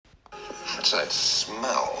What's that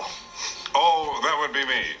smell? Oh, that would be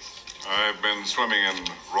me. I've been swimming in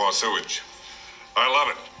raw sewage. I love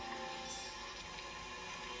it.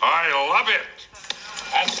 I love it.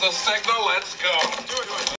 That's the signal. Let's go. Do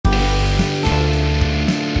it.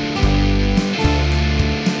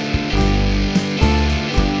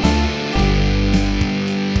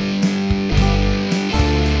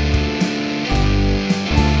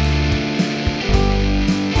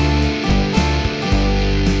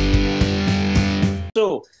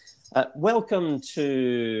 So, welcome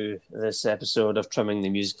to this episode of Trimming the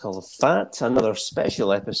Musical Fat, another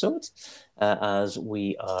special episode, as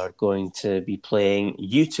we are going to be playing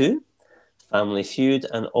U2, Family Feud,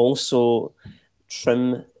 and also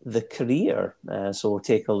Trim the Career. So we'll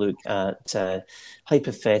take a look at,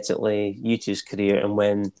 hypothetically, U2's career, and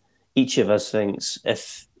when each of us thinks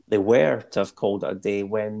if they were to have called it a day,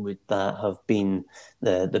 when would that have been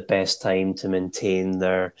the best time to maintain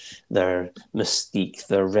their mystique,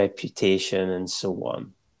 their reputation, and so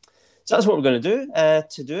on. So that's what we're going to do.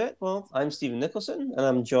 To do it, well, I'm Stephen Nicholson, and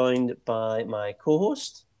I'm joined by my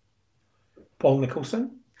co-host, Paul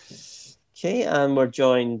Nicholson. Okay, and we're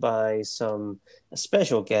joined by a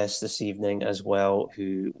special guest this evening as well,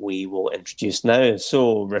 who we will introduce now.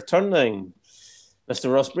 So, returning,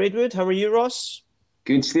 Mr. Ross Braidwood. How are you, Ross?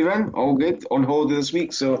 Good, Stephen. All good. On holiday this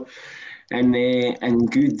week, so in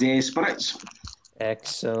good spirits.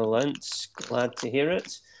 Excellent. Glad to hear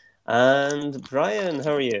it. And Brian,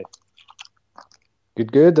 how are you?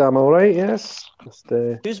 Good. I'm all right. Yes.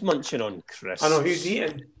 Who's munching on Chris? I know who's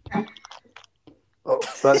eating. Oh,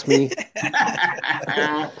 that's me.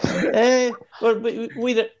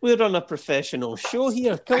 We're on a professional show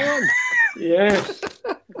here. Come on. Yes.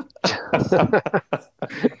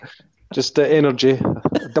 Just energy,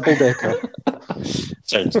 double decker.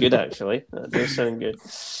 Sounds good, actually. That does sound good.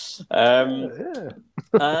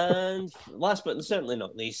 And last but certainly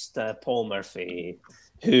not least, Paul Murphy,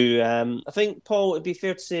 who I think, Paul, it would be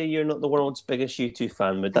fair to say you're not the world's biggest U2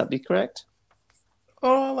 fan. Would that be correct?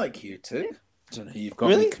 Oh, I like U2. I don't know. You've got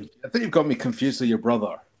really? me. I think you've got me confused with your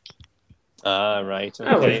brother. Ah, right. Okay.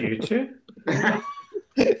 I like U2.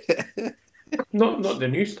 Not the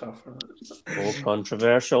new stuff. Oh,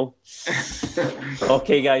 controversial.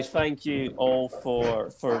 Okay, guys, thank you all for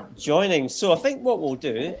joining. So I think what we'll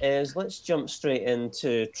do is let's jump straight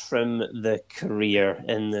into Trim the Career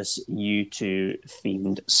in this U2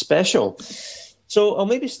 themed special. So I'll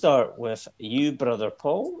maybe start with you, Brother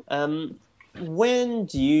Paul. When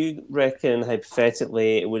do you reckon,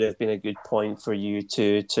 hypothetically, it would have been a good point for you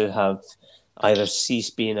to have either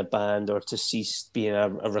cease being a band or to cease being a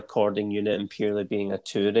recording unit and purely being a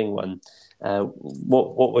touring one?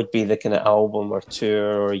 What would be the kind of album or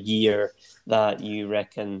tour or year that you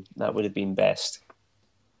reckon that would have been best?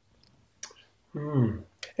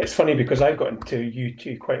 It's funny because I got into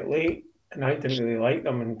U2 quite late and I didn't really like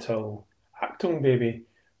them until Achtung Baby,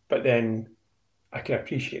 but then I can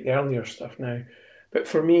appreciate the earlier stuff now. But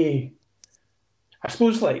for me, I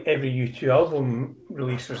suppose like every U2 album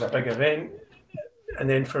release was a big event. And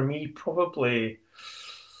then for me, probably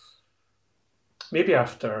maybe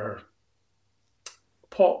after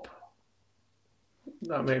Pop,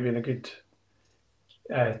 that might have been a good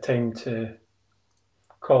time to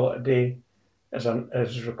call it a day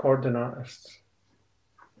as recording artists.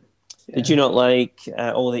 Yeah. Did you not like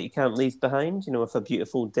All That You Can't Leave Behind? You know, with A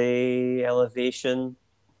Beautiful Day, Elevation.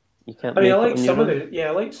 You can't. I mean, I liked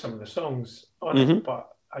some of the songs on Mm-hmm. it,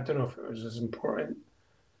 but I don't know if it was as important.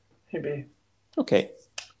 Maybe. Okay.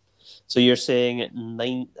 So you're saying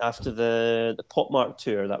after the Pop Mart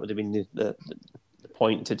tour, that would have been the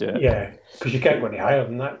point to do it? Yeah, because you can't go any higher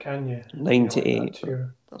than that, can you? 98.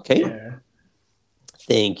 Okay. Yeah.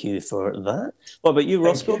 Thank you for that. What about you,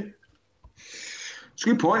 Roscoe? It's a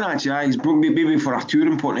good point, actually. Maybe for a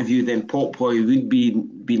touring point of view, then Pop Boy would be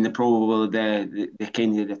being probably the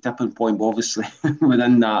kind of the tipping point. But obviously,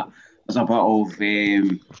 within that, there's a bit of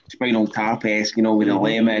Spinal Tap-esque, with the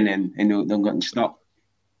lemon and them getting stuck.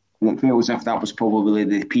 And it feels as if that was probably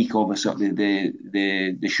the peak of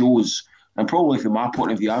the shows. And probably from my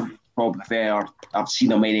point of view, I've seen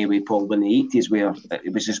them anyway, probably in the 80s, where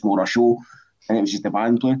it was just more a show and it was just a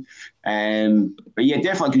band playing. But yeah,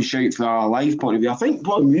 definitely good shout for a live point of view. I think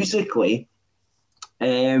probably musically,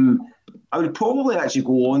 I would probably actually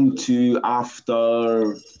go on to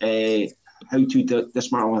after How to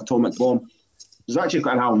Dismantle an Atomic Bomb. There's actually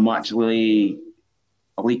quite an album actually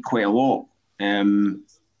I like quite a lot. I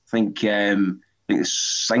think the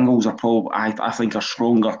singles are probably I think are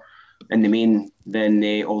stronger in the main than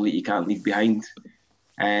All That You Can't Leave Behind.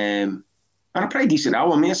 And a pretty decent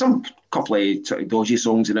album. I mean, there's some couple of sort of dodgy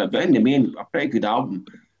songs in it, but in the main, a pretty good album.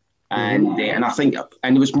 And I think,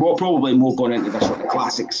 and it was probably more going into the sort of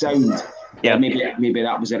classic sound. Yeah. Maybe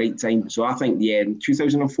that was the right time. So I think, in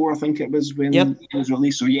 2004, I think it was when it was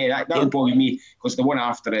released. So that would probably be me, because the one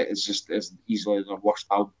after it is easily the worst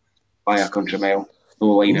album by a country mile. No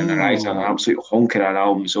Line on the Horizon, an absolute honker of an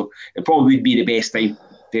album. So it probably would be the best time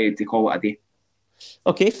to call it a day.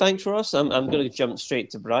 Okay, thanks, Ross. I'm going to jump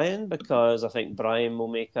straight to Brian, because I think Brian will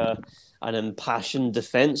make an impassioned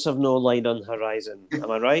defence of No Line on the Horizon. Am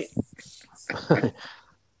I right?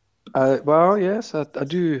 Well, yes, I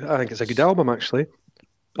do. I think it's a good album, actually.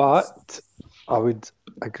 But I would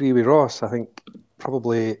agree with Ross. I think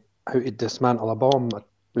probably How to Dismantle a Bomb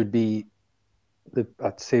would be,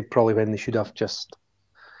 I'd say, probably when they should have just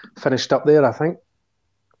finished up there, I think.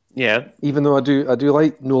 Yeah. Even though I do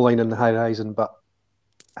like No Line on the Horizon, but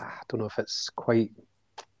I don't know if it's quite.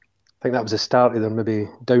 I think that was the start of their maybe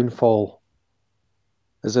downfall.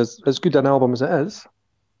 As good an album as it is.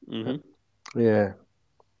 Mm-hmm. Yeah.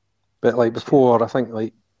 But like before, I think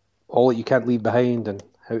like All That You Can't Leave Behind and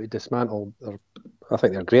How to Dismantle, I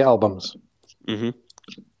think they're great albums. Mm-hmm.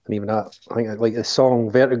 And even that, I think like the song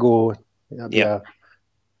Vertigo, would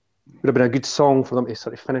have been a good song for them to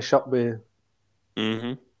sort of finish up with.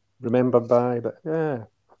 Mm-hmm. Remembered by, but yeah.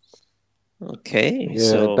 Okay. Yeah,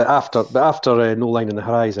 so... but after No Line on the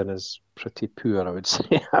Horizon is pretty poor, I would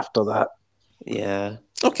say. After that. Yeah.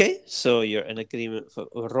 Okay, so you're in agreement for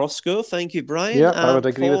Roscoe. Thank you, Brian. Yeah, I would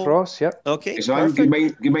agree with Ross. Yep. Okay, So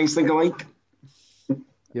perfect. good minds think alike.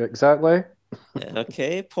 Yeah, exactly.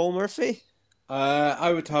 Okay, Paul Murphy.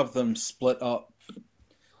 I would have them split up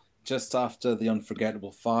just after The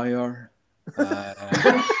Unforgettable Fire.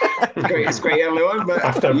 It's quite early on, but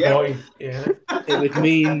After Boy, yeah. It would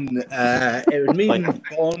mean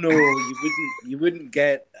Bono. You wouldn't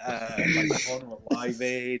get like Bono at Live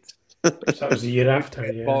Aid. So that was the year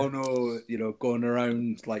after, yeah. Bono, going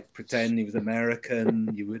around like pretending he was American.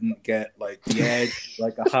 You wouldn't get like the Edge,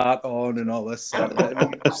 like a hat on and all this stuff.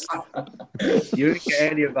 You wouldn't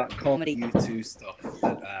get any of that comedy U2 stuff.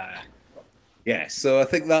 So I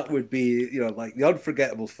think that would be, like The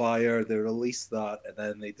Unforgettable Fire. They release that and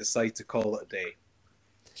then they decide to call it a day.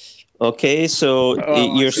 Okay, so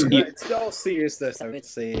it's all seriousness. I would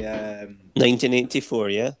say 1984,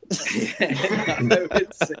 yeah. I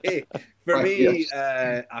would say for me,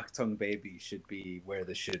 Achtung Baby should be where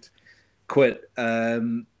they should quit. They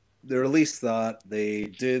release that, they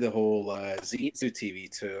do the whole Z2 TV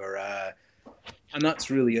tour, and that's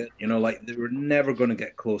really it. Like they were never going to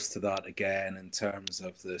get close to that again in terms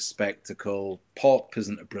of the spectacle. Pop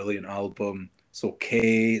isn't a brilliant album. It's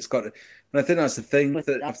okay. It's got. And I think that's the thing with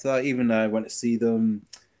it. After that, even I went to see them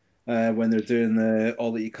when they're doing the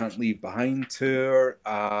All That You Can't Leave Behind tour,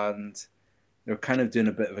 and they're kind of doing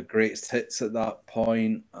a bit of a greatest hits at that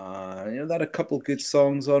point. They had a couple of good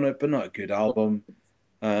songs on it, but not a good album.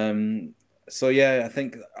 So yeah, I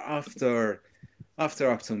think after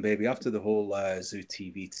Achtung Baby, after the whole Zoo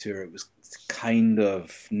TV tour, it was kind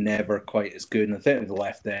of never quite as good. And I think the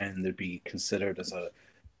Left End, they'd be considered as a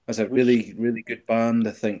really, really good band.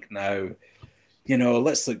 I think now,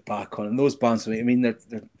 let's look back on it. And those bands, I mean, they're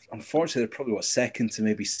unfortunately, they're probably second to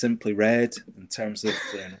maybe Simply Red in terms of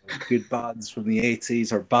good bands from the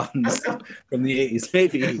 80s or bands from the 80s.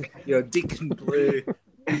 Maybe, Deacon Blue,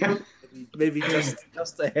 maybe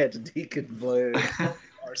just ahead of Deacon Blue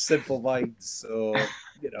or Simple Minds. So,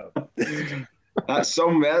 That's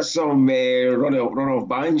some run-off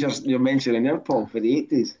bands you're mentioning there, Paul, for the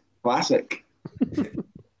 80s. Classic.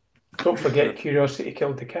 Don't forget Curiosity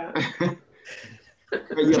Killed the Cat.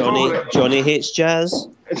 Johnny Hates Jazz.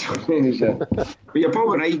 But you're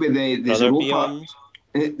probably right with the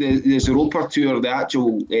Europa tour. The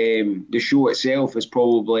actual the show itself is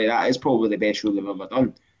probably the best show they've ever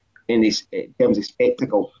done in terms of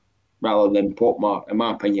spectacle, rather than pop, in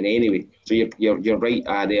my opinion. Anyway, so you're right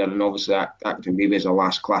there, and obviously Achtung Baby is our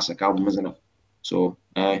last classic album, isn't it? So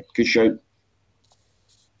good shout.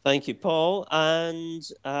 Thank you, Paul. And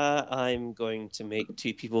I'm going to make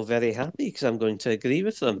two people very happy because I'm going to agree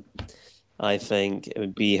with them. I think it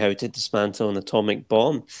would be How to Dismantle an Atomic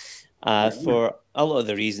Bomb for a lot of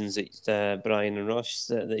the reasons that Brian and Ross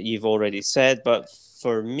that you've already said. But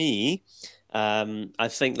for me, I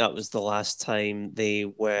think that was the last time they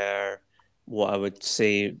were what I would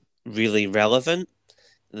say really relevant,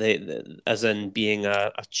 as in being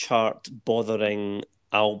a chart-bothering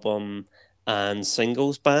album and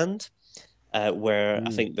singles band, where I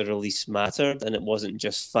think the release mattered, and it wasn't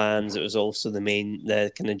just fans, it was also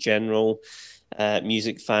the kind of general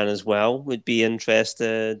music fan as well would be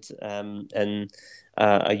interested in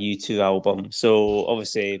a U2 album. So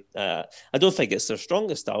obviously, I don't think it's their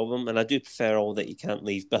strongest album, and I do prefer All That You Can't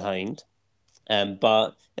Leave Behind.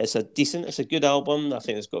 But it's a good album. I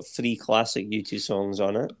think it's got 3 classic U2 songs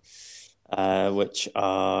on it, which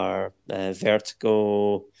are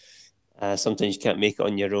Vertigo, Sometimes You Can't Make It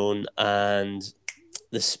on Your Own, and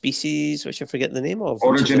The Species, which I forget the name of.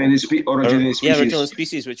 Origin of the Species. Yeah, Original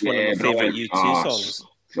Species, which is one of my favourite brilliant. U2 songs.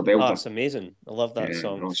 It's It's amazing. I love that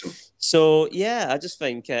song. Awesome. So, yeah, I just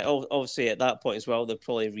think, obviously, at that point as well, they've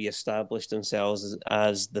probably re-established themselves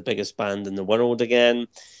as the biggest band in the world again.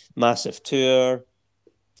 Massive tour,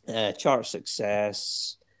 chart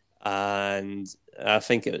success, and I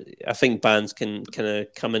think bands can kind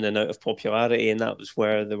of come in and out of popularity, and that was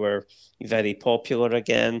where they were very popular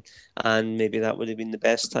again. And maybe that would have been the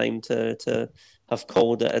best time to have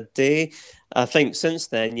called it a day. I think since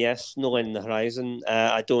then, yes, No Line on the Horizon.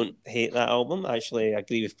 I don't hate that album. Actually, I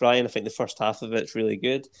agree with Brian. I think the first half of it's really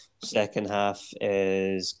good. Second half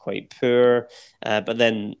is quite poor. But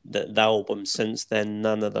then the album since then,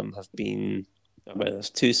 none of them have been. Well, there's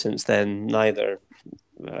 2 since then. Neither,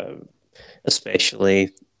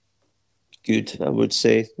 especially good, I would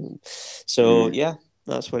say. So yeah,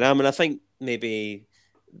 that's what I mean. I think maybe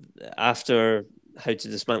after How to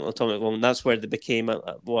Dismantle Atomic Bomb, that's where they became what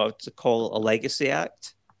I would call a legacy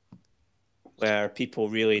act, where people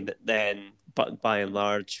really then, but by and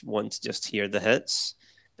large, want to just hear the hits,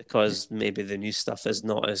 because maybe the new stuff is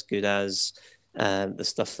not as good as the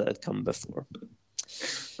stuff that had come before.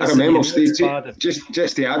 I remember, Steve,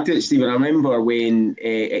 just to add to it, Stephen, I remember when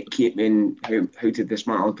it came in, How to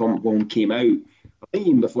Dismantle Atomic Bomb came out. I think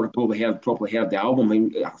even before I properly heard the album,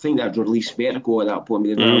 I think they'd released Vertigo at that point.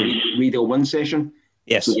 They did a Radio 1 session.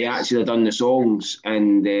 Yes. So they actually had done the songs.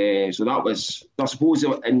 And so that was, I suppose,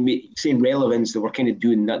 in same relevance, they were kind of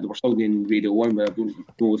doing that. They were still doing Radio 1, but I don't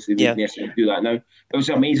know if they would necessarily do that now. It was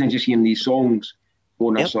amazing just hearing these songs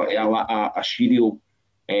on a sort of a studio.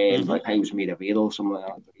 Like I was made of air or something like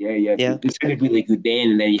that. But yeah. It sounded really good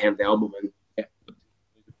then, and then you heard the album. And,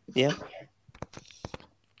 yeah.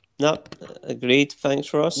 No, agreed.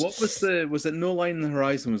 Thanks, Ross. What was it No Line on the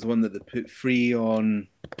Horizon was the one that they put free on?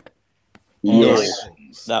 Yes,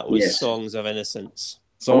 that was Songs of Innocence.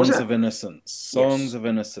 Songs of Innocence.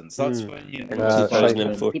 That's when you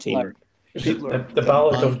 2014. The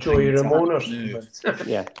Ballad of Joey Ramone or something.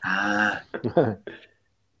 Yeah.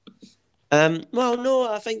 Well, no,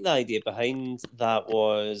 I think the idea behind that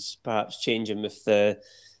was perhaps changing with the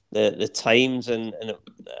times and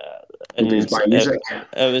it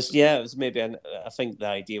was maybe I think the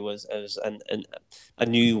idea was a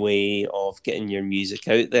new way of getting your music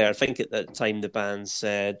out there. I think at that time the band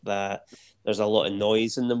said that there's a lot of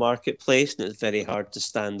noise in the marketplace and it's very hard to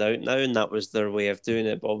stand out now, and that was their way of doing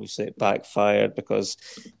it. But obviously it backfired because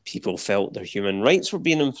people felt their human rights were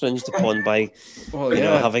being infringed upon by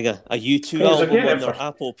having a U2 album on their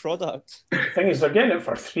Apple product. The thing is, they're getting it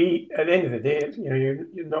for free. At the end of the day, you're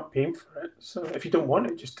not paying for it. So if you don't want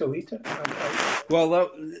it, just delete it. Well,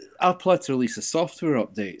 Apple had to release a software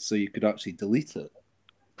update so you could actually delete it.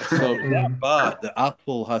 So that bad that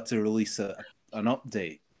Apple had to release an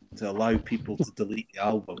update to allow people to delete the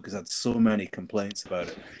album because I had so many complaints about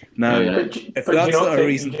it. Now, if that's not a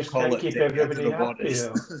reason to call it, keep everybody happy,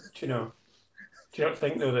 do you know? Do you not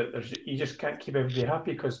think though that you just can't keep everybody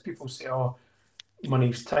happy because people say, "Oh,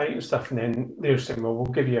 money's tight" and stuff, and then they're saying, "Well, we'll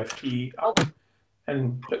give you a free album."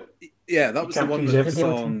 And that was the one that was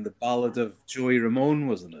on the Ballad of Joey Ramone,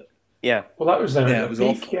 wasn't it? Yeah. Well, that was it was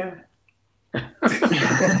peak, awful. Yeah.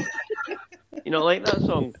 You not like that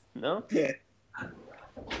song? No. Yeah.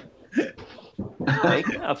 I like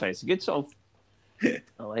it. I think it's a good song.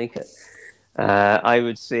 I like it. I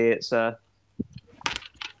would say it's a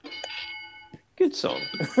good song.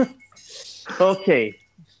 Okay,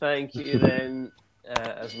 thank you then.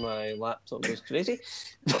 As my laptop goes crazy.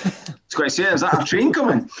 It's quite sad. Is that a train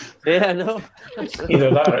coming? Yeah, no.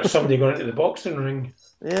 Either that or it's somebody going into the boxing ring.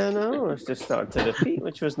 Yeah, no, it's just started to repeat,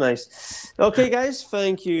 which was nice. Okay, guys,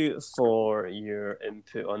 thank you for your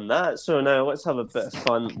input on that. So now let's have a bit of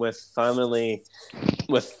fun with Family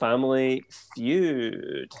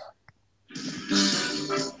Feud.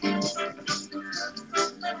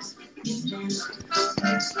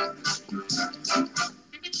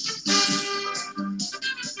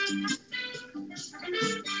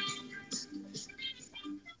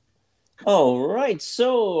 All right,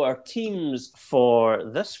 so our teams for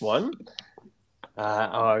this one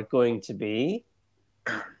are going to be,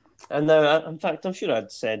 and now, in fact, I'm sure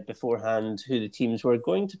I'd said beforehand who the teams were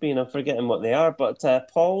going to be, and I'm forgetting what they are, but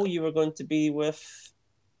Paul, you were going to be with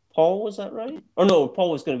Paul, was that right? Or no,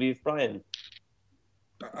 Paul was going to be with Brian.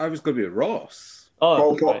 I was going to be with Ross.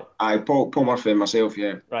 Oh, right. Paul Murphy and myself,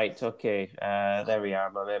 yeah. Right, okay. There we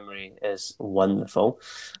are. My memory is wonderful.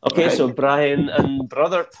 Okay, Right. so Brian and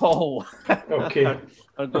brother Paul Okay.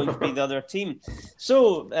 are going to be the other team.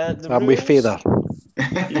 So the I'm rules... with Feather.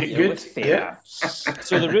 You're with Feather.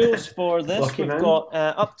 So the rules for this, Lucky we've man. got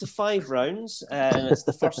up to 5 rounds, and it's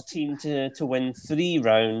the first team to win 3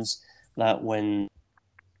 rounds that win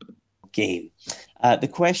the game. The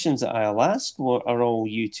questions that I'll ask are all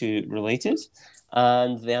U2 related,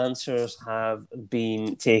 and the answers have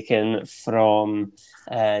been taken from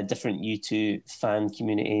different U2 fan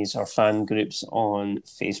communities or fan groups on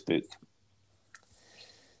Facebook.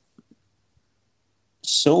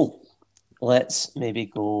 So let's maybe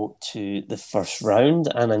go to the first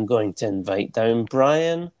round, and I'm going to invite down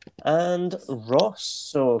Brian and Ross.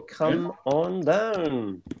 So come on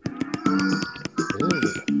down.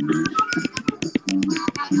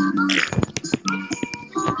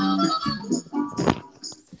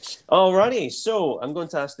 Alrighty, so I'm going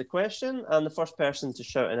to ask the question, and the first person to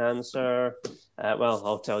shout an answer, well,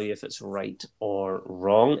 I'll tell you if it's right or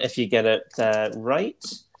wrong. If you get it right,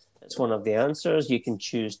 it's one of the answers. You can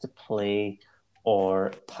choose to play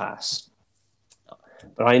or pass.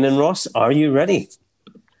 Brian and Ross, are you ready?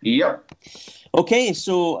 Yep. Okay,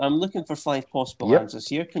 so I'm looking for 5 possible Yep. answers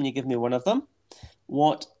here. Can you give me one of them?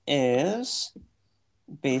 What is,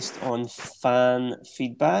 based on fan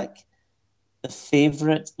feedback, the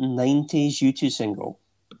favourite 90s U2 single?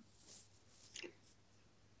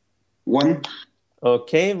 1.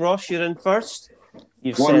 Okay, Ross, you're in first.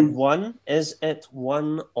 You've One. said 1. Is it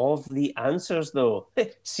one of the answers, though?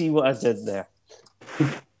 See what I did there?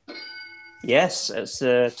 Yes, it's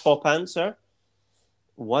the top answer.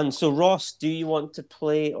 1. So, Ross, do you want to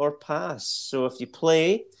play or pass? So, if you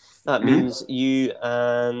play, that means you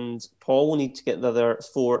and Paul will need to get the other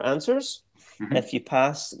 4 answers. If you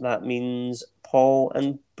pass, that means Paul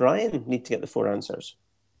and Brian need to get the 4 answers.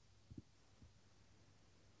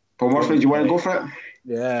 Paul Murphy, do you want to go for it?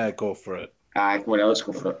 Yeah, go for it. Aye, well, let's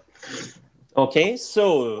go for it. Okay,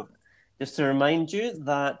 so just to remind you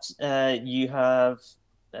that you have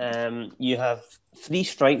 3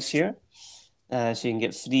 strikes here. So you can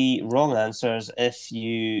get 3 wrong answers.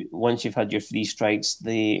 Once you've had your 3 strikes,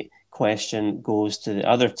 the question goes to the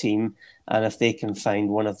other team, and if they can find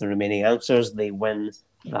one of the remaining answers, they win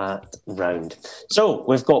that round. So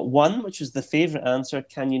we've got 1, which was the favourite answer.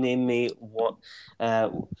 Can you name me what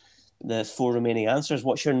the 4 remaining answers?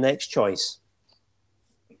 What's your next choice?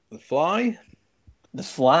 The Fly? The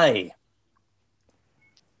Fly.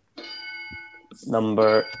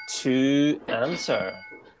 Number 2 answer.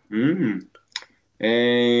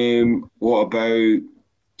 What about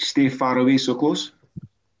Stay Far Away, So Close?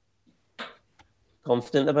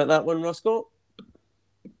 Confident about that one, Roscoe?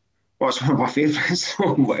 Well, it's one of my favourites.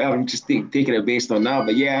 I'm just taking it based on that.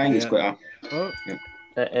 But yeah, I think it's quite a... Oh,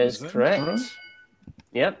 That is correct. Alright.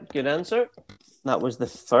 Yep, good answer. That was the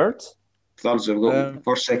 3rd. Thirds have got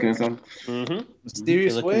first, second, and third. Mm-hmm.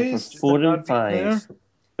 Mysterious You're looking Ways? for 4 Did that and beat there? 5.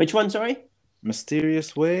 Which one, sorry?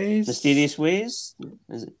 Mysterious Ways? Mysterious Ways?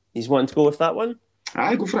 He's wanting to go with that one?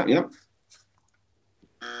 Aye, go for it, yep.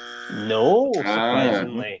 No,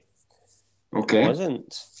 surprisingly. It Okay.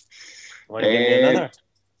 wasn't. Want to give me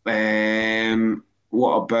another?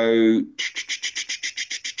 What about...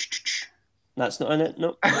 That's not in it,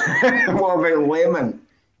 no. What about Lemon?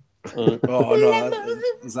 Oh, no. I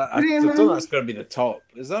don't think that's going to be the top.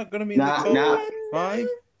 Is that going to be the top 5?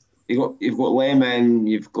 You've got Lemon,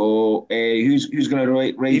 you've got... who's going to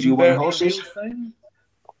ride you one horses?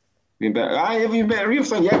 Even better. Aye, even better. Real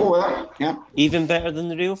Thing, yeah, go with that. Yeah. Even better than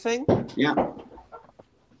The Real Thing? Yeah.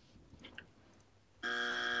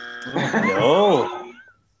 No.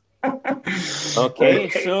 Okay,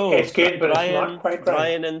 so It's good, but it's Brian, not quite right.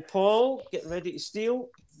 Brian and Paul, get ready to steal.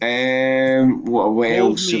 What Hold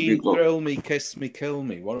else have me, we got? thrill me, kiss me, kill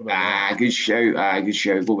me. What about that? Good shout. Good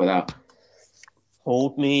shout. Go with that.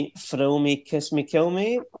 Hold me, thrill me, kiss me, kill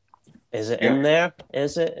me. Is it in there?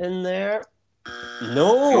 Is it in there?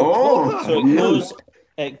 No. Oh, So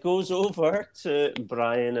it goes over to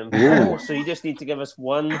Brian and Paul. So you just need to give us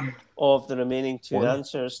one of the remaining 2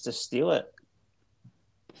 answers to steal it.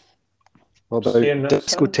 What about Staring at the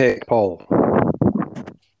sun? Discotheque, Paul?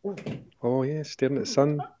 Oh, yeah, Staring at the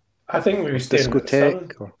Sun. I think we were Staring at the Sun.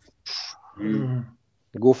 Discotheque.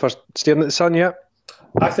 Go for Staring at the Sun, yeah?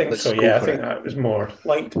 I think Let's so, go yeah. I for think it. that was more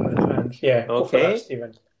liked by the fans. Yeah, go for Okay. that,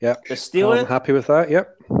 Stephen. Yeah. To steal I'm it, happy with that,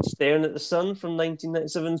 yep. Staring at the Sun from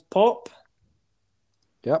 1997's Pop.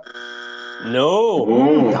 Yep. No.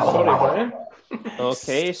 Sorry, Brian.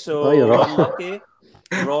 Okay, so Oh, you're right. unlucky.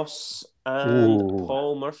 Ross and Ooh.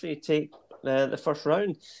 Paul Murphy take the first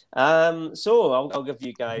round. So I'll give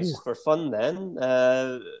you guys for fun then.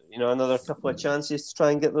 Another couple of chances to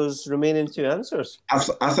try and get those remaining two answers.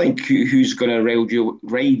 I think who's going to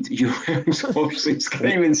ride you? Obviously, can't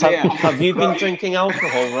even say it. Have you been drinking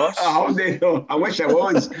alcohol, Ross? I wish I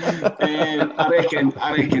was. I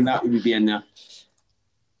reckon that would be in there.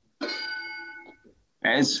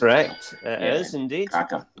 It is. Correct. It is indeed.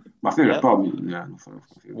 Cracker. My favourite pub. Yeah,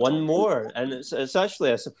 one more, and it's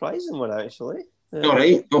actually a surprising one, actually. All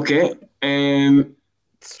right. Okay.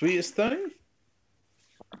 Sweetest Thing?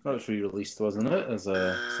 That was re-released, wasn't it, as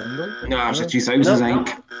a single? No, it was a 2000s, I think.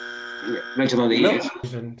 Original in the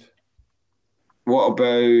 80s. What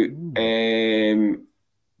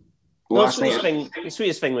about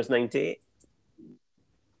Sweetest Thing was 98.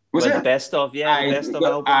 Was it? Best of, best of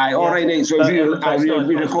album. All right, so we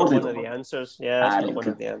recorded one of the answers. Yeah, that's not one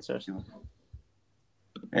of the answers.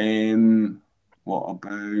 What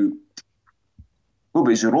about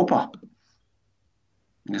Europa?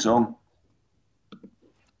 The song.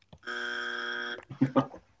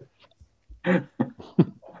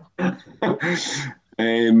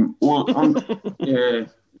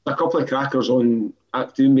 A couple of crackers on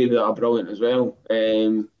Actoon that are brilliant as well.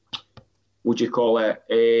 Would you call it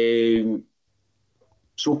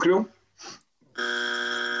So Cruel?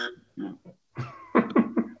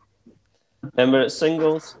 Remember it's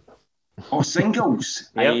Singles? Oh, Singles?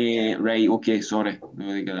 Yep. Right, okay, sorry.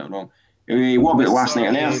 No, I got that wrong. What about Last Night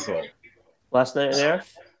on Earth? Last Night on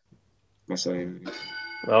Earth? Listen.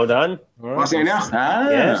 Well done. Last Night on Earth?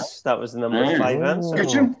 Yes, that was the number 5 answer.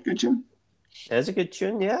 Good tune. It is a good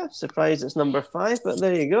tune, yeah. Surprised it's number 5, but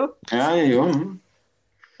there you go. There you go.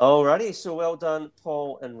 Alrighty, so well done,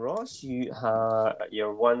 Paul and Ross. You have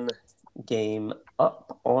your one game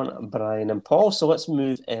up on Brian and Paul. So let's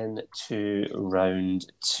move into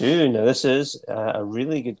round 2. Now, this is a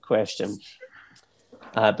really good question.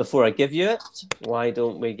 Before I give you it, why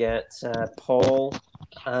don't we get Paul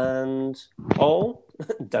and Paul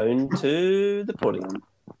down to the podium?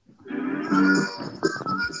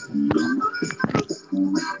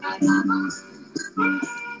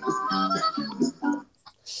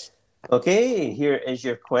 Okay, here is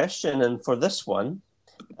your question. And for this one,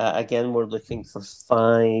 again, we're looking for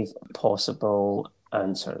 5 possible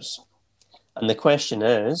answers. And the question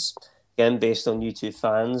is, again, based on U2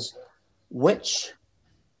 fans, which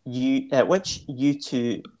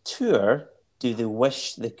U2 tour do they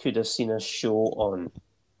wish they could have seen a show on?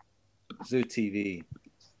 Zoo TV.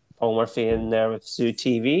 Paul Murphy in there with Zoo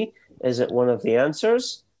TV. Is it one of the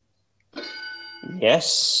answers?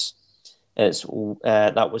 Yes.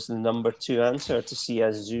 That was the number 2 answer, to see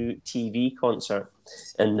a Zoo TV concert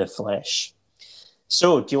in the flesh.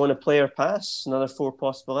 So, do you want to play or pass? Another 4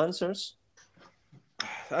 possible answers.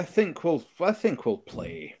 I think we'll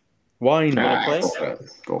play. Why not?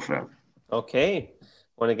 Go for it. Okay.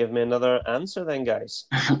 Want to give me another answer then, guys?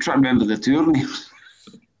 I'm trying to remember the tour names.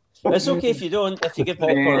 It's okay if you don't. If you give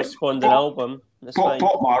me a corresponding album, that's fine.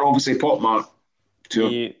 Pop Mart, obviously Pop Mart tour.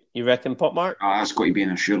 You reckon Pop Mart? That's got to be in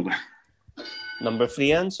there, surely. Number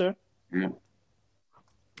 3 answer.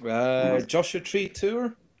 Yeah. Joshua Tree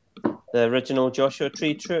tour. The original Joshua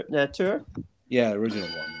Tree tour. Yeah, original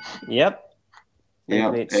one. Yep.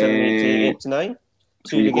 Yeah. 7, 8, 8 to 9.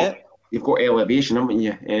 2 to get. You've got Elevation, haven't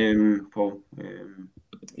you, Paul?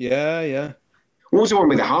 Yeah. What was the one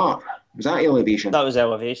with the heart? Was that Elevation? That was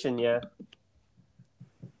Elevation, yeah.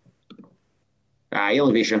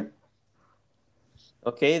 Elevation.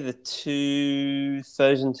 Okay, the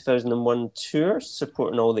 2000-2001 tour,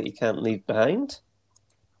 Supporting All That You Can't Leave Behind.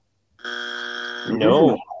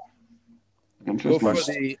 No. Go for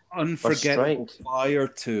the Unforgettable Fire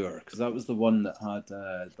tour, because that was the one that had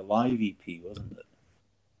the live EP, wasn't it?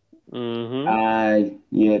 Mm-hmm.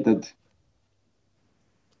 Yeah, it did.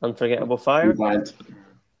 Unforgettable Fire? Bad.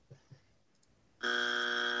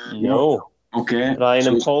 No. Okay. Ryan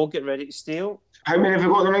and Paul, get ready to steal. How many have you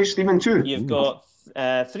got now, Stephen? 2? You've got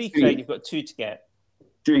 3 correct, you've got 2 to get.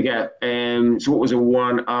 2 to get. So what was the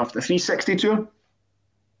one after? 360 tour?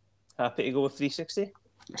 Happy to go with 360?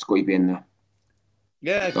 It's got to be in there.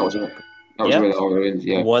 Yeah. That was where the other end,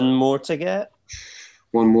 yeah. 1 more to get.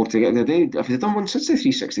 1 more to get. Have they done one since the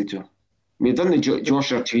 360 tour? I mean, they've done the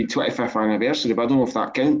Joshua Tree 25th anniversary, but I don't know if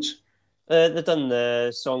that counts. They've done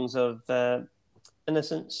the Songs of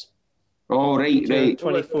Innocence. Oh, right.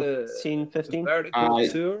 2014, 15. Vertical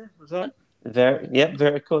tour, was that?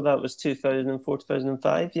 Vertical, that was 2004,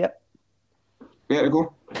 2005, yep.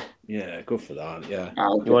 Vertigo? Yeah, go for that, yeah.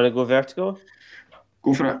 Okay. You want to go Vertigo?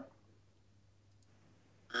 Go for it.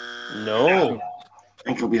 No. I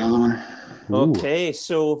think it'll be the other one. Okay,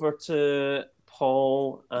 so over to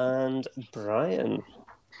Paul, and Brian.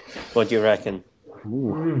 What do you reckon?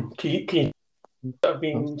 Can you have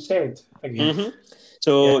been said again? Mm-hmm.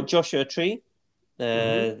 So Yeah. Joshua Tree,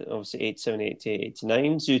 obviously 87, 88,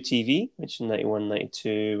 89. Zoo TV, which was 91,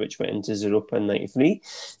 92, which went into Zeropa in 93.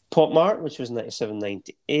 Pop Mart, which was 97,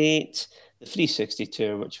 98. The 360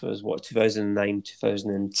 Tour, which was 2009,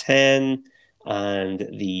 2010. And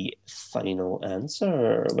the final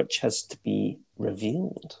answer, which has to be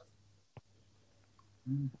revealed.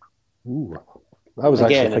 Ooh. I was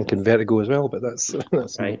Again, actually thinking Vertigo as well, but that's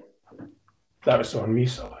Right. That was the one we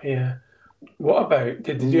saw, yeah. What about,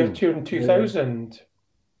 did they do a tour in 2000?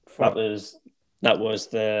 That was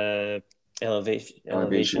the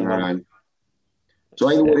elevation one. Aye. So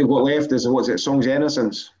I think what they've got left is, what's it, Songs of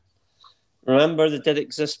Innocence? Remember, they did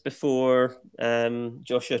exist before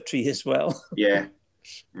Joshua Tree as well. Yeah.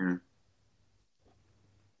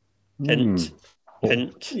 Hint.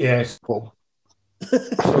 Hint. Yes. Well,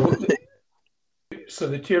 So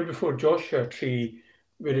the tour before Joshua Tree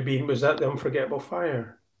would have been, was that The Unforgettable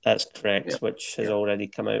Fire? That's correct, Yeah. which has already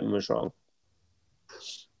come out and was wrong.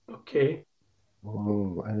 Okay.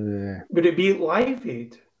 oh, Would it be Live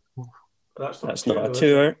Aid? That's That's tour, not a though, is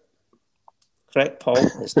tour. Correct, Paul.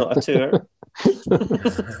 It's not a tour.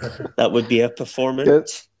 That would be a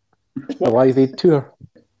performance. the Live Aid tour.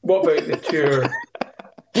 it? What about the tour?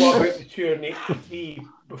 What about the tour in '83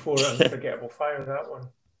 before Unforgettable Fire? That one.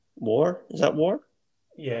 War? Is that War?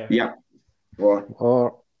 Yeah. Yeah. Or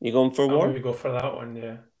Or You going for I War? want to go for that one.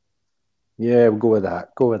 Yeah. yeah, we'll go with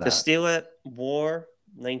that. Go with To that. Steal It, War,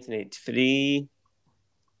 1983.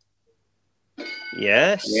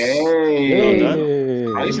 Yes. yay! Well done. Yay.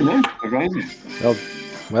 Rising, eh? Rising.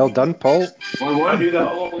 Well done, Paul. I 1-1. knew that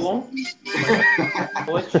all along.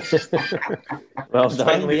 Well done.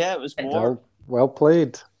 Finally. Yeah, it was War. Well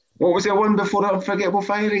played. What was the one before Unforgettable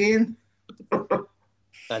Fire again?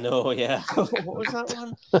 I know, yeah. What was that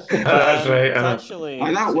one? That's right. It's actually,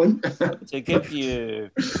 Like that one. to give you,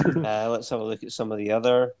 let's have a look at some of the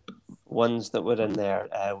other ones that were in there,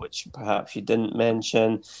 which perhaps you didn't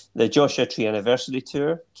mention. The Joshua Tree Anniversary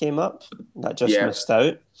Tour came up. That just Yeah. missed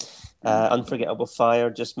out. Unforgettable Fire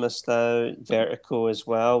just missed out. Vertigo as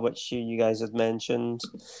well, which you guys had mentioned.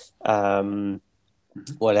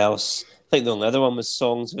 What else? I think the only other one was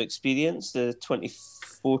Songs of Experience, the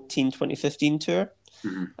 2014-2015 tour.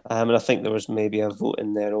 And I think there was maybe a vote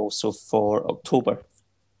in there also for October,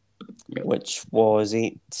 Yep. which was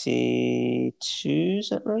 82, is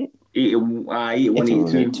that right? 81,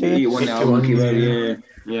 82. 81 album came out,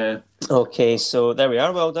 yeah. Okay, so there we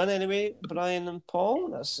are. Well done anyway, Brian and Paul.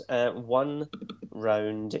 That's 1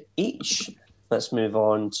 round each. Let's move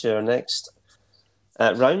on to our next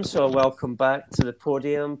round. So I'll welcome back to the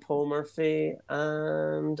podium Paul Murphy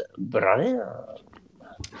and Brian.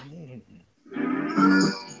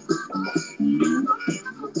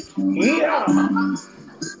 Yeah.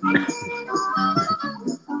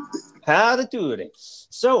 How to do it.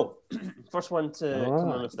 So, first one to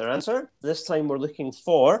come on with their answer. This time we're looking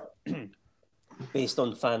for, based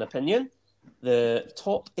on fan opinion, the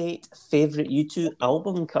top 8 favourite U2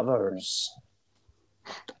 album covers.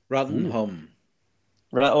 Rattle and Hum.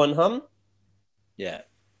 Rattle and Hum? Yeah.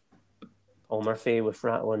 Paul Murphy with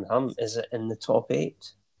Rattle and Hum. Is it in the top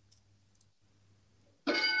 8?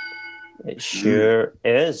 It sure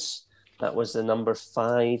is. That was the number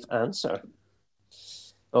 5 answer.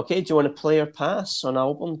 Okay, do you want to play or pass on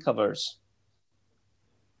album covers?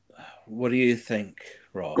 What do you think,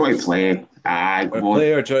 Ross? Go and play. Aye, Or come on.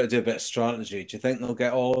 play or try to do a bit of strategy? Do you think they'll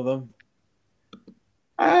get all of them?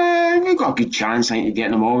 We've got a good chance, I think, of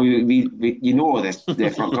getting them all. We you know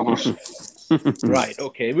the front covers. Right,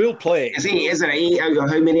 okay, we'll play. Is there 8 out of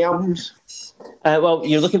how many albums? Well,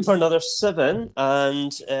 you're looking for another 7,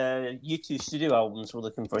 and U2 studio albums we're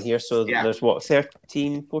looking for here. So Yeah. there's,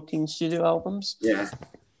 13, 14 studio albums? Yeah.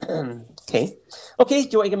 Okay. Okay, do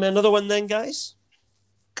you want to give me another one then, guys?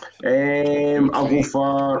 I'll go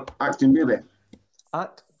for Acting Baby.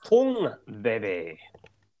 Actung Baby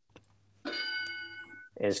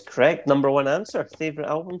is correct. Number 1 answer. Favourite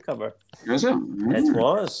album cover. Is it? It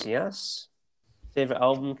was, yes. Favourite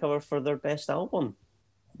album cover for their best album.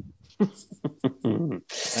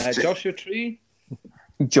 Joshua Tree?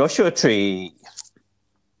 Joshua Tree.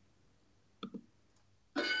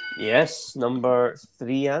 Yes, number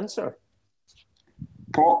 3 answer.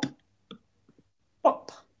 Pop.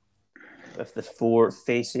 Pop. With the 4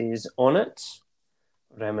 faces on it.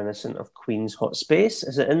 Reminiscent of Queen's Hot Space.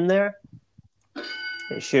 Is it in there?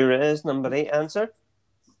 It sure is. Number 8 answer.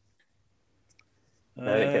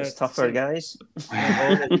 Now it gets tougher, guys.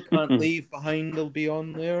 All that you can't leave behind will be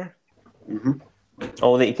on there.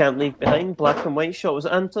 All That You Can't Leave Behind, black and white shot. Was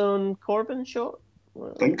it Anton Corbin shot?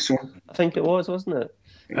 I think so. I think it was, wasn't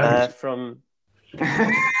it? From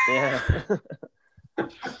yeah,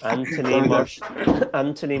 Anthony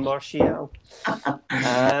Martial.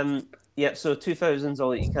 Yeah, so 2000's All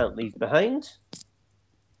That You Can't Leave Behind.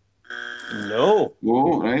 No,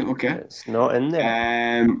 Oh, right, okay. it's not in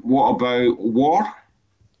there. What about War?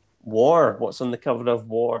 War. What's on the cover of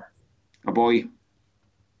War? A boy.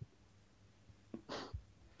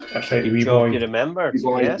 That's right, the wee Joe, boy. you remembered?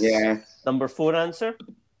 Boy, Yes. yeah. Number 4 answer.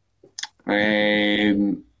 I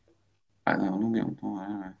don't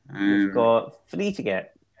know. You've got 3 to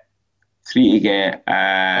get. 3 to get.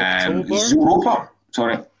 October? Zooropa.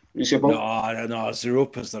 Sorry. You say Bob? No,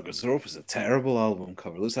 Zeropa's not good. Zeropa's a terrible album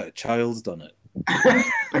cover. Looks like a child's done it.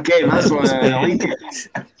 Okay, that's what I like it.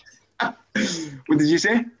 What did you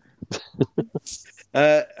say?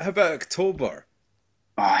 How about October?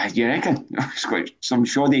 You reckon? It's got some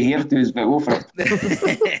shoddy hairdos, but go for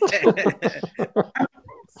it.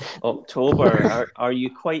 October. Are you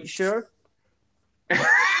quite sure?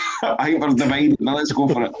 I think we're divided, but let's go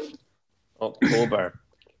for it. October.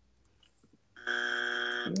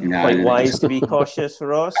 Nah, Quite wise to be cautious,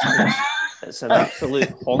 Ross. It's an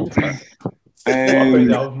absolute honker.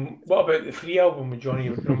 What about the Free album with Johnny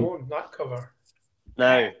Ramone? That cover.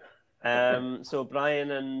 Now, so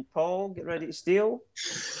Brian and Paul, get ready to steal.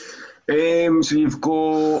 So you've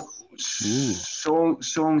got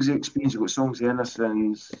songs of experience, you've got songs of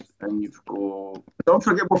innocence, and you've got Don't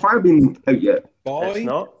Forget Fire been out yet. It's Boy?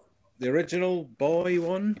 not. The original Boy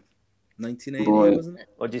one? 1980, Boy. wasn't it?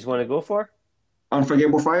 What do you want to go for?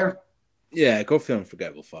 Unforgettable Fire. Yeah, go for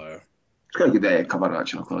Unforgettable Fire. It's quite a good cover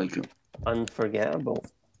actually. I like it. Unforgettable.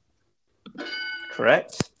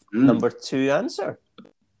 Correct. Mm. Number 2 answer.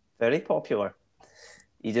 Very popular.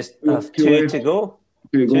 You just Yeah, have 2 to go.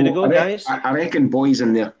 Here we 2 to go, guys. I reckon Boy's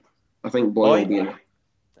in there. I think Boy Boy? will be in there.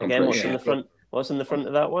 Again, what's pretty in the front? What's in the front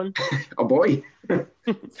of that one? A boy. I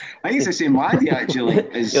think it's the same laddie actually.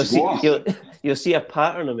 As You'll see. what? You'll see a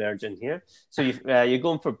pattern emerging here. So you're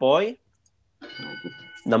going for Boy.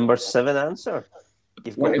 Number 7 answer.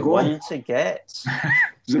 You've One got to go. 1 to get.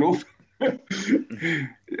 Zeropa.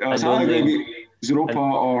 It's don't either think- maybe Zeropa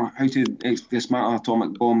or How to Dismantle an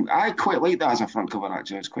Atomic Bomb. I quite like that as a front cover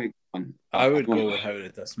actually. It's quite fun. I would go with How to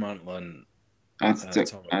Dismantle an Atomic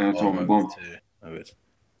Atomic Bomb. too. I would.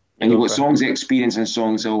 And you've go got for- songs of experience and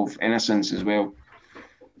songs of innocence as well.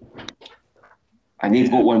 And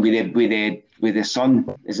they've got one with the son.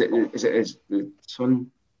 Is the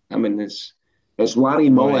son? I mean, it's Larry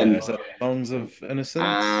Mullen. Is that Songs of Innocence?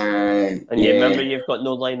 And you remember you've got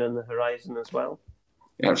No Line on the Horizon as well.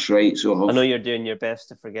 That's right. So I know you're doing your best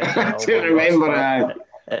to forget. I that don't album, Ross, remember.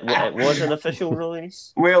 but it was an official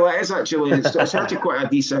release. Well, it is actually. It's actually quite a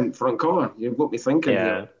decent front cover. You've got me thinking.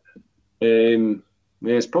 Yeah. Here.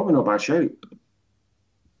 Yeah, it's probably not a bad shout.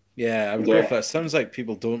 Yeah, I would go for that. Sounds like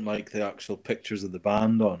people don't like the actual pictures of the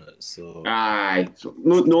band on it. So Aye. So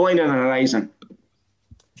no line on the horizon.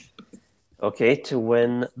 Okay, to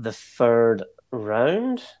win the 3rd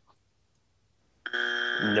round.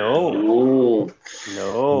 No. Oh.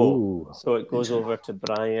 No. Ooh. So it goes over to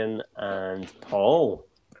Brian and Paul.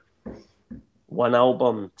 1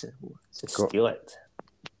 album to steal it.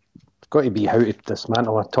 It's got to be How to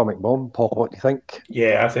Dismantle an Atomic Bomb. Paul, what do you think?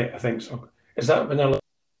 Yeah, I think so. Is that Vanilla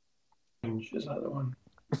Orange? Is that the one?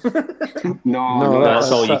 No, That's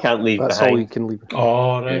all you can't leave That's behind. all you can leave.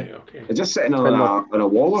 Oh, right, okay. It's just sitting on a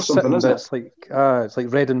wall or something, Sitting isn't it? bits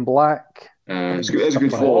like red and black. It's a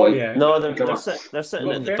good Oh, photo. yeah. No, they're Come on. sitting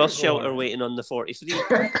Well, at the bus Vertigo. shelter waiting on the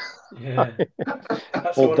 43. Yeah.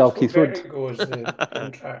 That's Old the one Dalkeith that's got Road. Vertigo as the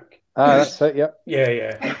in track. That's it, yeah.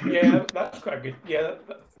 Yeah, that's quite a good. Yeah,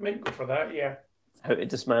 that might go for that. Yeah. How to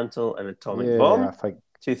Dismantle an Atomic Yeah, I Bomb, think.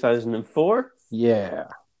 2004. Yeah.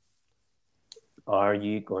 Are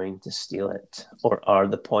you going to steal it? Or are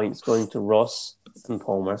the points going to Ross and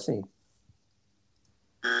Paul Murphy?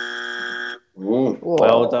 Oh.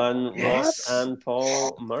 Well done, Ross and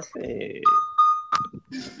Paul Murphy.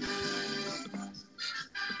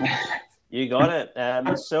 You got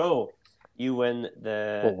it. So you win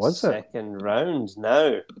the What was it? second round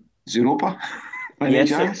now. Zeropa? Yes,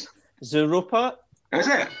 Chance? Zeropa? Is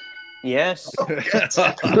it? Yes,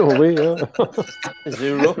 No way, yeah.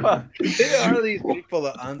 Zeropa. who are these people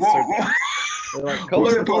that What, answered? what, They're like what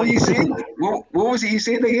was it Paul, you said? colourblind. What was it you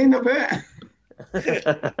said again about?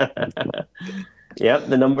 Yep,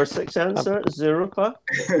 the number 6 answer, Zeropa.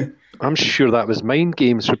 I'm sure that was Mind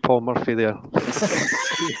Games with Paul Murphy there.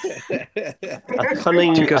 A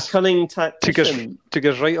cunning Took us tactician. took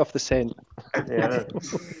us right off the scent. Yeah.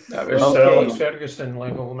 That was Okay. Sir Alex Ferguson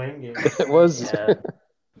level mind game. It was. Yeah.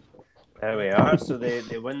 There we are. So they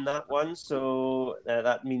win that one. So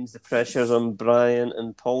that means the pressure's on Brian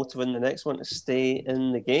and Paul to win the next one to stay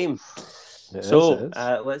in the game. It So is.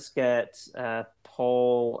 let's get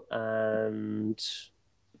Paul and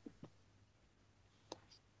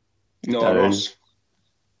No, Darren. Ross.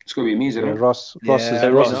 It's going to be me, isn't Yeah, it? Ross Yeah,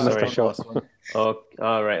 has Ross, missed sorry. a shot. Oh,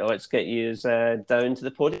 all right. Let's get you down to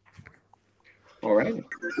the podium. All right.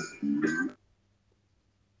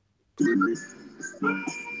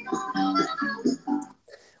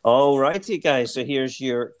 All righty, guys. So here's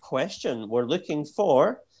your question. We're looking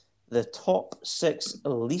for the top 6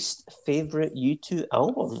 least favorite U2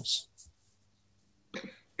 albums.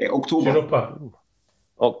 October. Europa.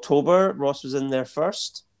 October, Ross was in there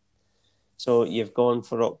first. So you've gone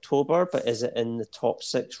for October, but is it in the top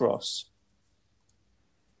 6, Ross?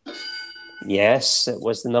 Yes, it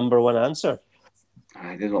was the number 1 answer.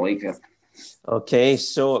 I didn't like it. Okay,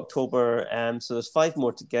 so October, so there's 5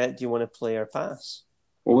 more to get. Do you want to play or pass?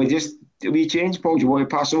 Well, we change, Paul. Do you want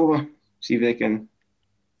to pass over? See if they can.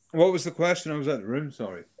 What was the question? I was out the room.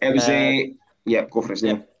 Sorry. It was yeah, go for it.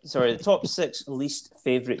 Yeah, sorry, the top 6 least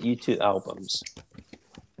favorite U2 albums.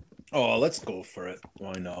 Oh, let's go for it.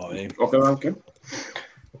 Why not? Eh? Okay.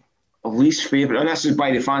 Least favourite, and this is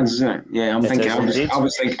by the fans, isn't it? Yeah, I'm It thinking. is indeed.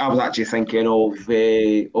 I was actually thinking of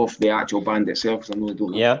the actual band itself. 'Cause I really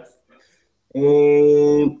don't know. Yeah.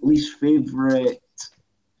 Least favourite.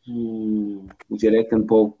 What do you reckon,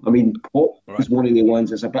 Paul? I mean, pop is one of the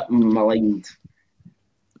ones that's a bit maligned.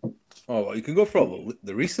 Oh, well, you can go for all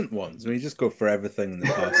the recent ones. I mean, you just go for everything in the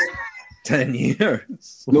past 10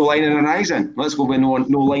 years. No Line on the Horizon. Let's go with no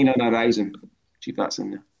Line on the Horizon. See if that's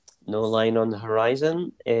in there. No Line on the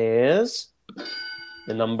Horizon is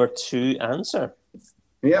the number 2 answer.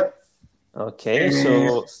 Yep. Okay,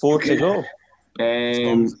 so 4 to go.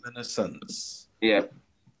 Songs of Innocence. Yeah.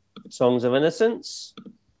 Songs of Innocence.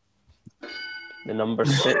 The number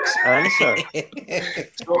 6 answer.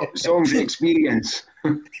 Songs of Experience.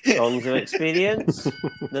 Songs of Experience.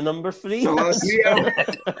 The number 3 The last answer.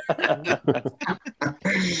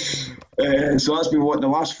 so that's been what the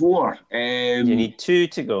last 4. You need 2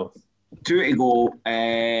 to go. 2 to go.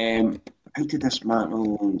 How did this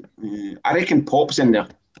man? I reckon Pop's in there.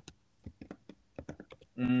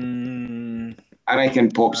 I reckon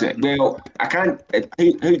Pop's it. Well, I can't. How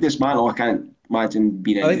Dismantle? I can't imagine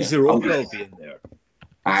being in I think there. Zeropa will be in there.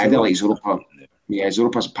 I do like Zeropa. Yeah,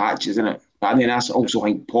 Zeropa's patch, isn't it? But I mean, I also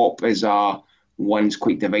think Pop is one's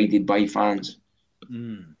quite divided by fans.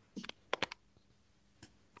 We'll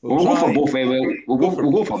go for both. We'll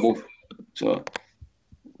go for both. So,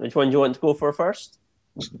 which one do you want to go for first?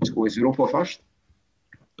 Let's go with Zeropa first.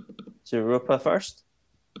 Zeropa first.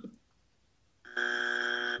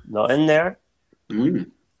 Not in there.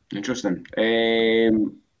 Interesting.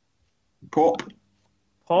 Pop.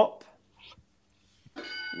 Pop.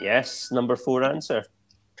 Yes, number 4 answer.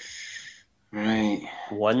 Right.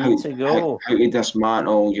 1 to go. How to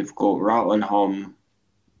Dismantle? You've got Rattle and Hum,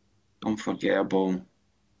 Unforgettable,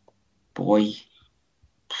 Boy.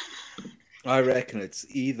 I reckon it's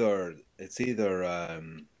either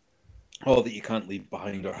All That You Can't Leave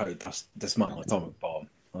Behind or How to Dismantle Atomic Bomb.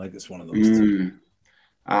 I think it's one of those two.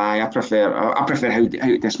 I prefer How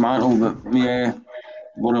to Dismantle, but yeah,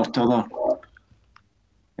 one or t'other.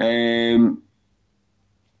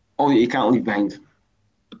 All That You Can't Leave Behind.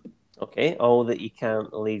 Okay, All That You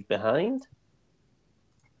Can't Leave Behind.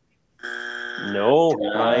 No,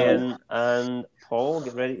 Ryan and Paul,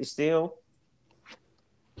 get ready to steal.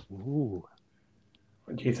 Ooh.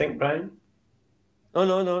 What do you think, Brian?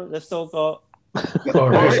 No, they've still got All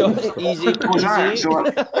right. easy. What's that?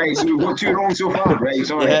 So we've got 2 wrong so far, right?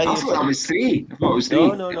 Sorry. Yeah, I thought that was 3. I thought it was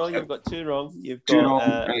 3. No, you've got 2 wrong. You've 2 got wrong,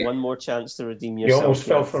 right. one more chance to redeem You yourself. almost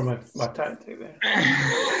fell for my tactic there.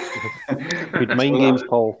 Good mind games,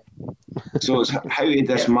 Paul. So it's How to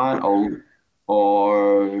Dismantle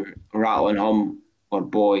or Rattle and Hum or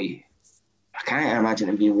Boy. I can't imagine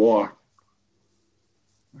it being War.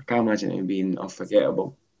 I can't imagine it being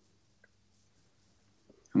Unforgettable.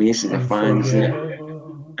 I mean, this is the fans, isn't it?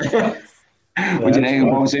 What do you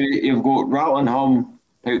think? So you've got Rattle and Hum,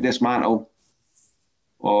 How to Dismantle,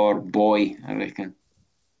 or Boy, I reckon.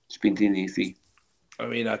 It's been 3. I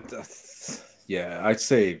mean, I'd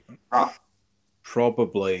say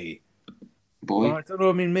probably. Boy. I don't know.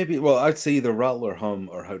 I mean, maybe. Well, I'd say either Rattle or Hum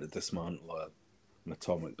or How to Dismantle an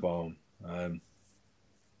Atomic Bomb. Or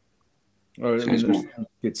I mean, there's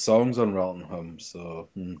good songs on Rattle and Hum, so.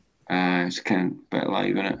 It's kind of a bit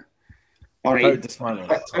live, isn't it? All How right. dismantle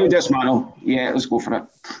How dismantle? Yeah, let's go for it.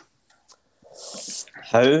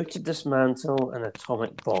 How to dismantle an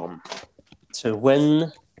atomic bomb. To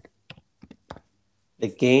win the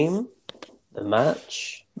game, the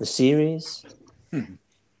match, the series. Correct.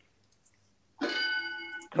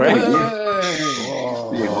 There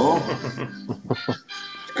you go.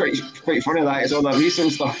 It's quite funny that it's all the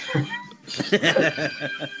recent stuff.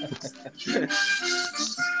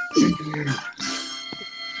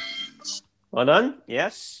 Well done.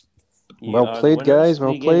 Yes. You Well are the played, winners, guys.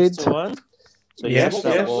 Well 3-1. So Yes, yes,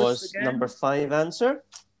 that yes. was Again? number 5 answer.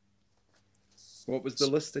 What was the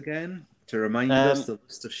list again? To remind us, the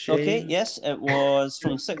list of shame. Okay, yes, it was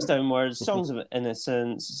from 6 downwards: Songs of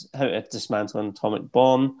Innocence, How to Dismantle an Atomic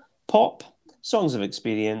Bomb, Pop, Songs of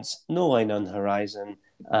Experience, No Line on Horizon,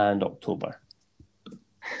 and October.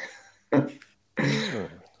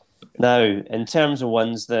 Now, in terms of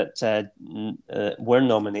ones that were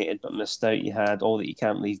nominated but missed out, you had All That You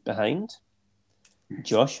Can't Leave Behind,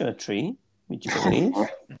 Joshua Tree, would you believe?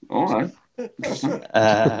 All right.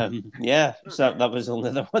 Yeah, so that was only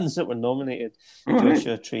the ones that were nominated. All right.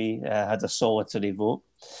 Joshua Tree had a solitary vote,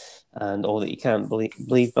 and All That You Can't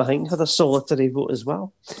Leave Behind had a solitary vote as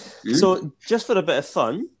well. So, just for a bit of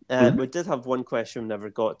fun, we did have one question we never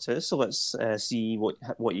got to, so let's see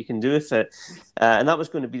what you can do with it. And that was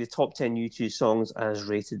going to be the top 10 U2 songs as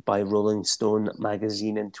rated by Rolling Stone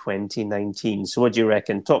magazine in 2019. So, what do you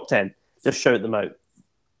reckon? Top 10. Just shout them out.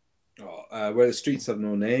 Where the Streets Have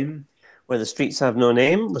No Name. Where the Streets Have No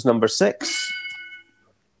Name was number 6.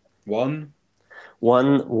 1.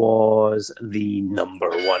 1 was the number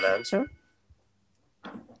 1 answer.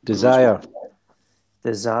 Desire.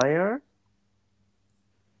 Desire?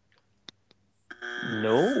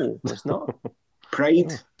 No, it's not.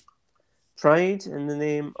 Pride. Pride in the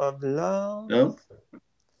Name of Love. No.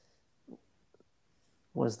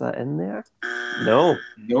 Was that in there? No.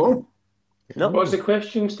 No. No. What was the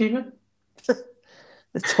question, Stephen?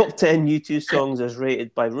 The top 10 U2 songs as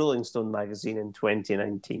rated by Rolling Stone magazine in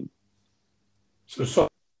 2019. So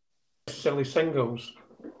silly singles.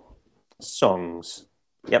 Songs.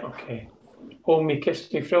 Yep. Okay. Hold me,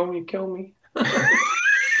 kiss me, thrill me, kill me.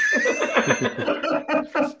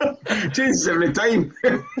 Changes every time.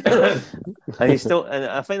 And I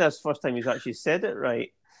think that's the first time he's actually said it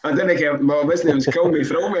right. I didn't get my business was kill me,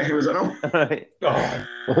 thrill me. It was wrong. Right.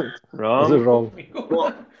 Oh, Wrong. Was it wrong?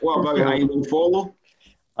 What about I Will Follow?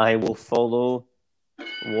 I Will Follow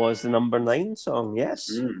was the number 9 song, yes.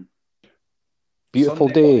 Beautiful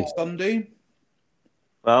Sunday, Day. Sunday.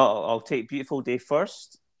 Well, I'll take Beautiful Day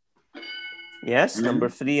first. Yes, number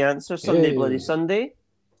 3 answer. Sunday Yay. Bloody Sunday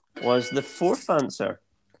was the 4th answer.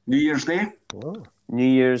 New Year's Day? Oh. New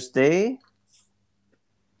Year's Day?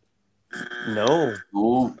 No.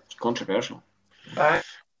 Oh, it's controversial. Bad?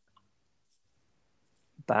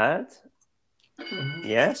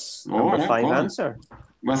 Yes, Oh, number yeah, 5 oh. answer.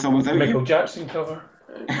 With or without Michael you? Jackson cover.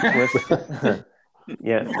 With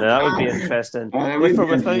yeah, now that would be interesting. That With would or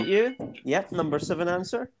be without you? Yep, number 7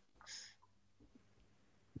 answer.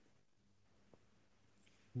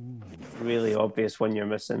 Really obvious one you're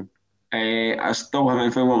missing. I still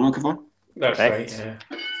haven't found what I'm looking for. That's Correct. right,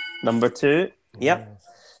 yeah. Number 2. Yep.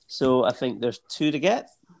 So I think there's 2 to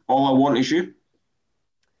get. All I Want Is You.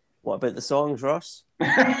 What about the songs, Ross?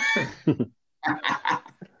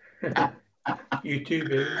 You too,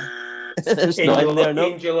 baby. It's not in there, no.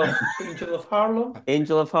 Angel of Harlem.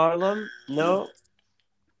 Angel of Harlem? No.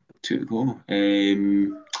 2 to go.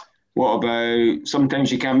 What about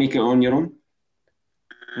Sometimes You Can't Make It on Your Own?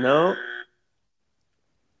 No.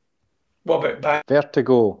 What about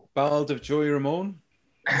Vertigo. Ballad of Joey Ramone.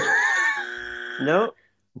 No.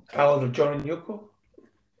 Ballad of John and Yoko?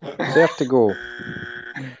 Vertigo.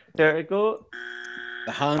 There we go.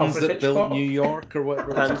 The Hands Alfred That Built Hitchcock. New York or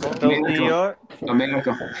whatever Hands it's That called. Built New York.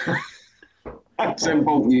 America.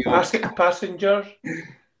 Simple New York. Passengers.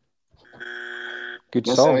 Good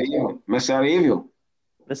Miss song. Sarajevo. Miss Sarajevo.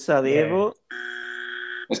 Miss Sarajevo.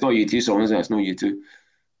 It's not U2 song, is it? It's not U2.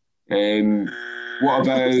 What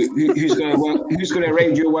about who's going to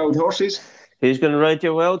ride your wild horses? Who's going to ride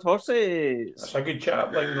your wild horses? That's a good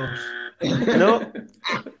chat like those. No.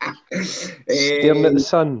 Staring at the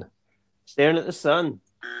sun. Staring at the Sun.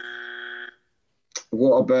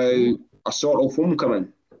 What about A Sort of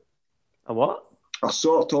Homecoming? A what? A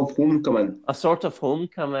Sort of Homecoming. A Sort of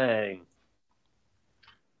Homecoming.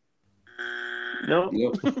 No.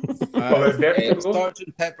 No. What about Vertigo?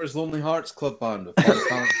 Sgt. Pepper's Lonely Hearts Club Band. Of Paul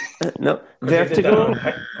McCartney. No. They did that Vertigo.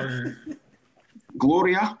 on-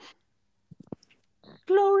 Gloria.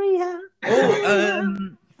 Gloria. Oh,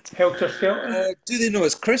 Helter Skelter. do they know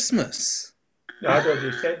it's Christmas? No, I'd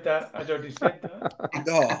already said that.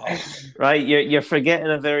 Oh, Right, you're forgetting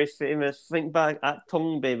a very famous. Think back at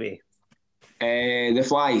Tongue Baby. The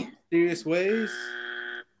Fly. Serious Ways.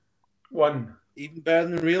 One. Even better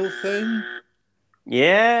than the Real Thing.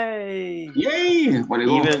 Yay! Yay! What do you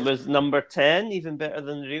go? Even was number 10, even better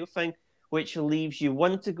than the real thing, which leaves you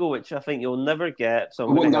one to go, which I think you'll never get. So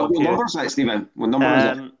I'm going to help What you. number is that, Stephen? What number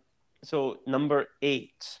is it? So number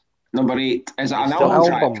 8. Number 8. Is it an It's album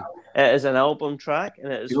track? album. It is an album track,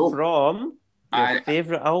 and it is Cool. from your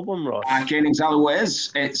favourite album, Ross. I can't exactly what it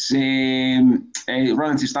is. It's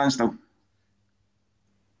Running to Standstill.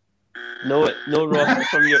 No, Ross.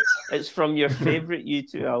 It's from your favourite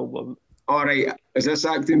U2 album. All right. Is this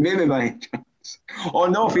Acting Baby by any chance? Oh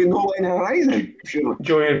no, for No Line on the Horizon. Sure.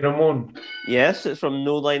 Joey Ramone. Yes, it's from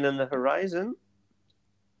No Line on the Horizon.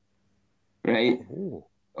 Right. Ooh,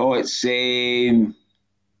 Oh, it's really.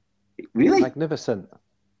 magnificent.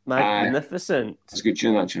 Magnificent. It's a good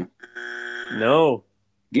tune, actually. No,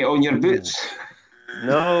 Get on your boots.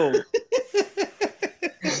 no.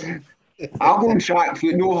 Album track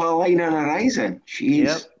for No Line on the Horizon. Jeez.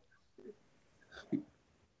 Yep.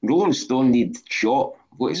 Rolling Stone need shot.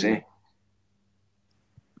 What to say?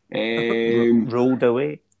 Rolled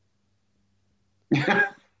away.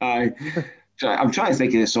 I'm trying to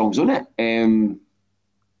think of the songs on it.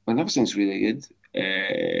 Magnificent's really good.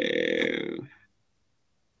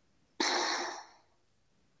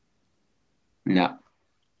 Nah.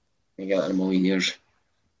 I got that in a million years.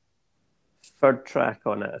 Third track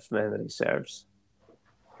on it, if memory serves.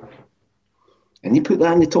 And you put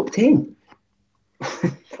that in the top 10.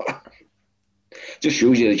 Just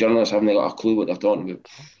shows you the journalists haven't got a clue what they're talking about.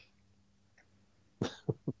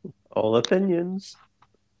 All opinions.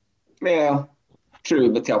 Well,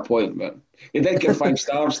 true, but to a point. But you did get 5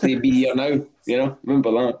 stars to be here now. You know,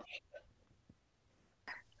 remember that.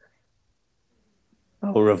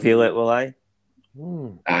 I'll reveal it, will I? Hmm.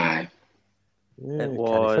 Aye. Yeah, It can't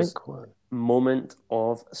was think what. Moment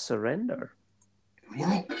of Surrender.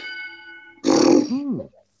 Really?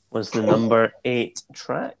 Was the number 8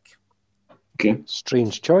 track. Okay.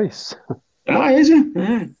 Strange choice. Aye, is it?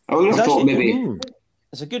 Aye. I would have It's thought actually- maybe.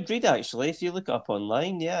 It's a good read, actually. If you look it up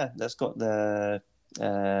online, yeah, that's got the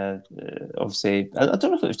obviously. I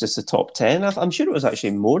don't know if it was just the top 10. I'm sure it was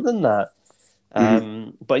actually more than that.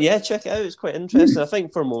 But yeah, check it out. It's quite interesting. I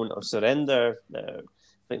think for Moment of Surrender, I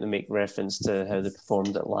think they make reference to how they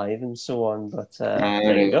performed it live and so on. But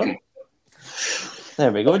there you go. Okay.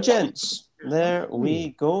 There we go, gents. There we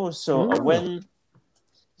go. So a win.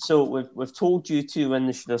 So we've told you two when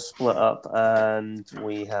they should have split up, and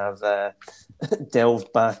we have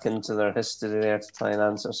delved back into their history there to try and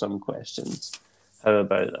answer some questions. How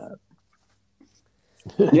about that?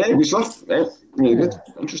 Yeah, good stuff. Yeah, really good.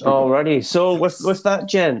 Interesting. Alrighty. So with that,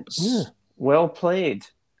 gents, Yeah. well played,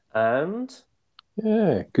 and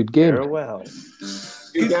Yeah, good game. farewell.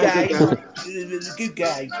 Good guy. Good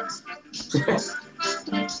guy.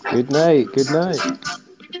 Good night. Good night.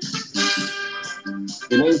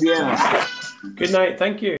 Good night, Vienna. Good night.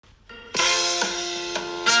 Thank you.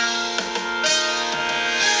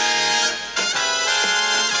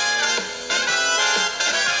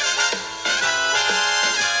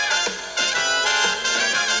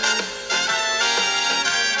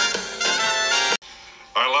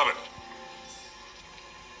 I love it.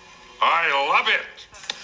 I love it.